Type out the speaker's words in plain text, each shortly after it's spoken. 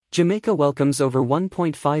Jamaica welcomes over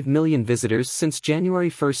 1.5 million visitors since January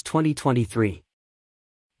 1, 2023.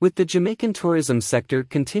 With the Jamaican tourism sector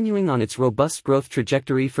continuing on its robust growth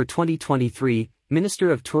trajectory for 2023,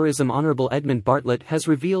 Minister of Tourism Honorable Edmund Bartlett has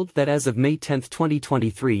revealed that as of May 10,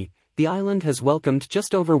 2023, the island has welcomed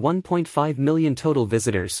just over 1.5 million total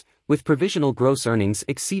visitors, with provisional gross earnings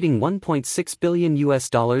exceeding $1.6 billion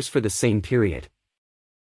for the same period.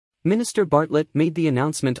 Minister Bartlett made the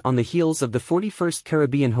announcement on the heels of the 41st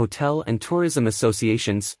Caribbean Hotel and Tourism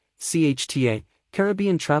Association's (CHTA)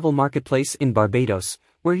 Caribbean Travel Marketplace in Barbados,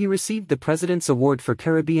 where he received the President's Award for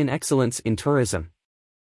Caribbean Excellence in Tourism.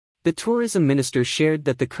 The tourism minister shared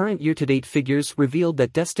that the current year-to-date figures revealed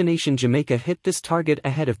that Destination Jamaica hit this target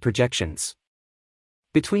ahead of projections.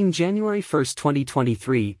 Between January 1,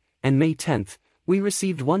 2023, and May 10, we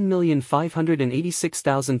received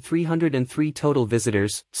 1,586,303 total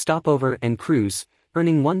visitors, stopover and cruise,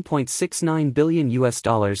 earning $1.69 billion,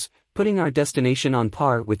 putting our destination on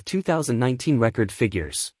par with 2019 record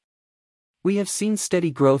figures. We have seen steady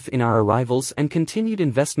growth in our arrivals and continued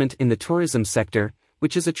investment in the tourism sector,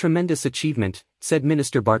 which is a tremendous achievement, said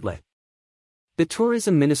Minister Bartlett. The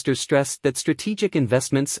tourism minister stressed that strategic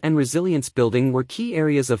investments and resilience building were key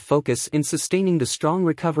areas of focus in sustaining the strong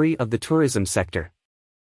recovery of the tourism sector.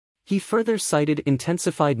 He further cited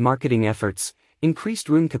intensified marketing efforts, increased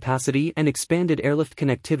room capacity and expanded airlift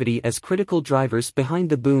connectivity as critical drivers behind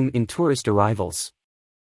the boom in tourist arrivals.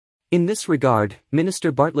 In this regard,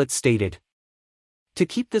 Minister Bartlett stated, "To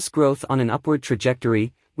keep this growth on an upward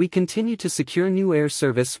trajectory, we continue to secure new air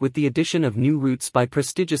service with the addition of new routes by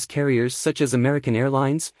prestigious carriers such as American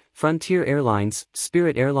Airlines, Frontier Airlines,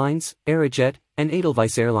 Spirit Airlines, Aerojet, and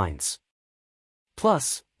Edelweiss Airlines.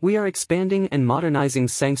 Plus, we are expanding and modernizing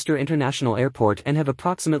Sangster International Airport and have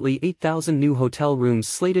approximately 8,000 new hotel rooms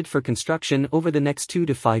slated for construction over the next 2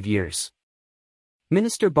 to 5 years."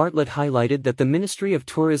 Minister Bartlett highlighted that the Ministry of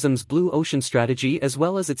Tourism's Blue Ocean Strategy as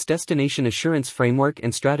well as its Destination Assurance Framework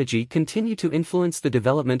and Strategy continue to influence the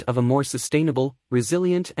development of a more sustainable,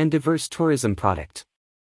 resilient and diverse tourism product.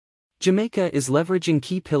 Jamaica is leveraging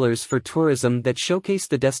key pillars for tourism that showcase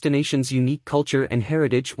the destination's unique culture and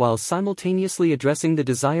heritage while simultaneously addressing the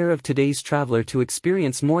desire of today's traveler to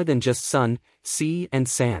experience more than just sun, sea and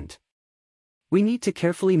sand. We need to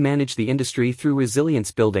carefully manage the industry through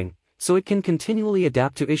resilience building, so it can continually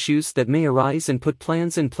adapt to issues that may arise and put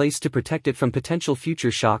plans in place to protect it from potential future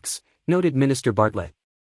shocks, noted Minister Bartlett.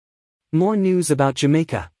 More news about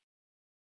Jamaica.